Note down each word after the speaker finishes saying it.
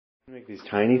Make these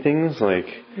tiny things like...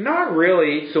 Not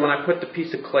really. So when I put the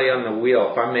piece of clay on the wheel,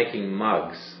 if I'm making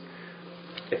mugs,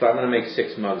 if I'm going to make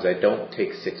 6 mugs, I don't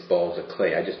take 6 balls of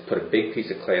clay. I just put a big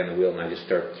piece of clay on the wheel and I just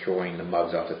start throwing the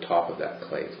mugs off the top of that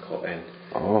clay. It's called,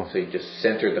 so you just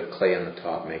center the clay on the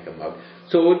top, make a mug.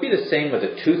 So it would be the same with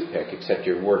a toothpick, except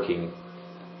you're working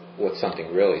with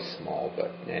something really small.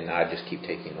 And I just keep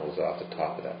taking those off the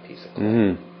top of that piece of clay.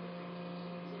 Mm-hmm.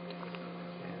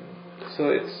 So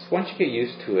it's once you get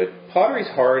used to it, pottery's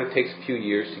hard. It takes a few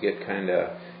years to get kind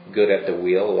of good at the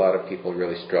wheel. A lot of people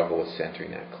really struggle with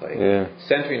centering that clay. Yeah.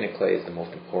 Centering the clay is the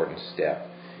most important step,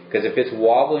 because if it's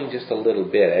wobbling just a little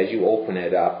bit as you open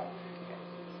it up,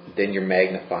 then you're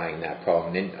magnifying that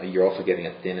problem. Then you're also getting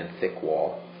a thin and thick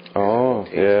wall. Oh,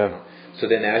 yeah. So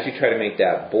then as you try to make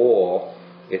that bowl,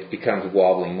 it becomes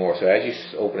wobbling more. So as you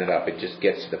open it up, it just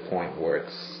gets to the point where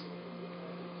it's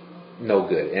no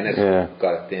good, and it's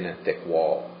got a thin and thick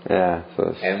wall. Yeah.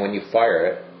 And when you fire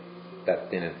it, that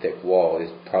thin and thick wall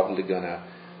is probably going to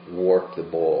warp the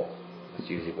bowl. That's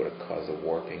usually what a cause of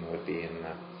warping would be. And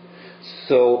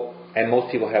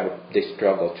most people they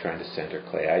struggle trying to center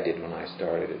clay. I did when I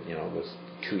started. It was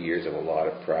 2 years of a lot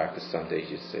of practice. Some days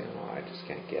you say, "Oh, I just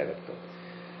can't get it." But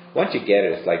once you get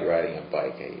it, it's like riding a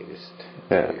bike. You just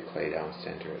put your clay down,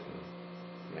 center it, and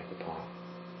make a pond.